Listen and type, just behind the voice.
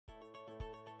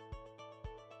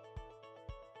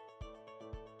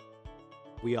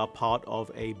We are part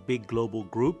of a big global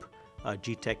group,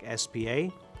 GTECH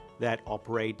SPA, that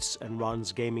operates and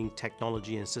runs gaming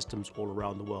technology and systems all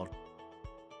around the world.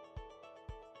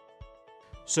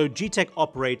 So GTECH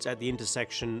operates at the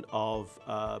intersection of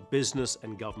business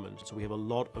and government. So we have a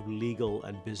lot of legal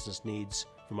and business needs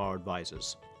from our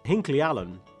advisors. Hinckley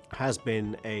Allen has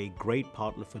been a great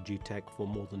partner for GTECH for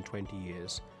more than 20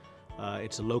 years.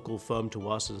 It's a local firm to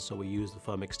us, and so we use the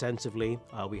firm extensively.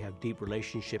 We have deep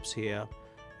relationships here,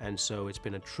 and so it's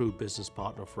been a true business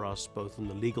partner for us, both in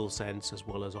the legal sense as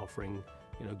well as offering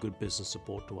good business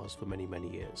support to us for many, many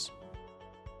years.